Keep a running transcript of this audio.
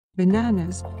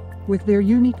Bananas, with their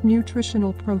unique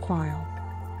nutritional profile,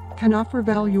 can offer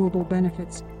valuable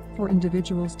benefits for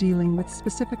individuals dealing with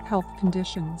specific health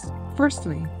conditions.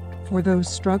 Firstly, for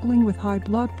those struggling with high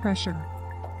blood pressure,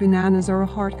 bananas are a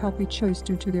heart-healthy choice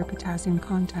due to their potassium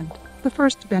content. The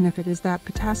first benefit is that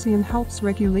potassium helps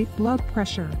regulate blood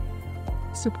pressure,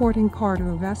 supporting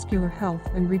cardiovascular health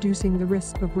and reducing the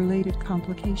risk of related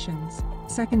complications.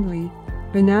 Secondly,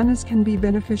 bananas can be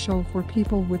beneficial for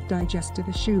people with digestive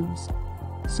issues,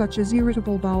 such as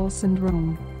irritable bowel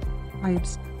syndrome,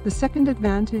 IBS. The second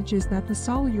advantage is that the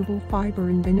soluble fiber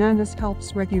in bananas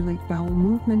helps regulate bowel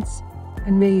movements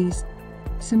and maze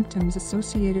symptoms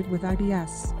associated with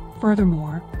IBS.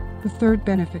 Furthermore, the third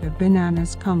benefit of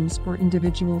bananas comes for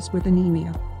individuals with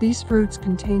anemia. These fruits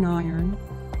contain iron,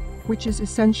 which is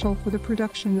essential for the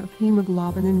production of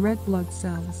hemoglobin in red blood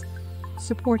cells,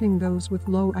 supporting those with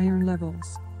low iron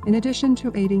levels. In addition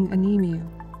to aiding anemia,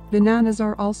 bananas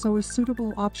are also a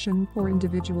suitable option for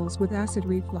individuals with acid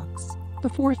reflux. The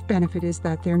fourth benefit is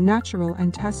that their natural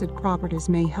antacid properties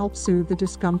may help soothe the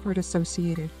discomfort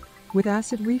associated with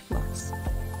acid reflux,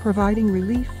 providing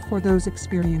relief for those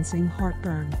experiencing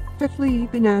heartburn. Fifthly,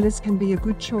 bananas can be a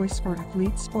good choice for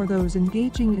athletes or those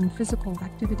engaging in physical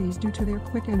activities due to their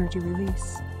quick energy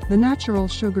release. The natural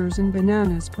sugars in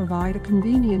bananas provide a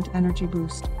convenient energy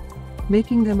boost,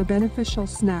 making them a beneficial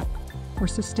snack for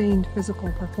sustained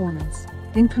physical performance.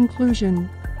 In conclusion,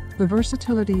 the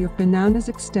versatility of bananas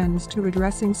extends to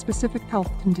addressing specific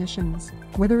health conditions,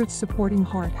 whether it's supporting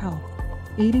heart health,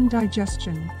 aiding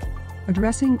digestion,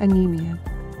 addressing anemia,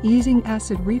 easing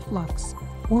acid reflux,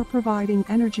 or providing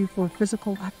energy for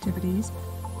physical activities.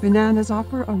 Bananas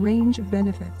offer a range of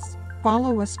benefits.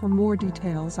 Follow us for more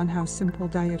details on how simple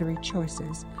dietary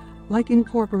choices, like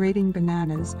incorporating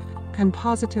bananas, can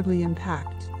positively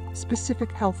impact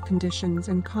specific health conditions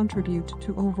and contribute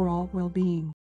to overall well-being.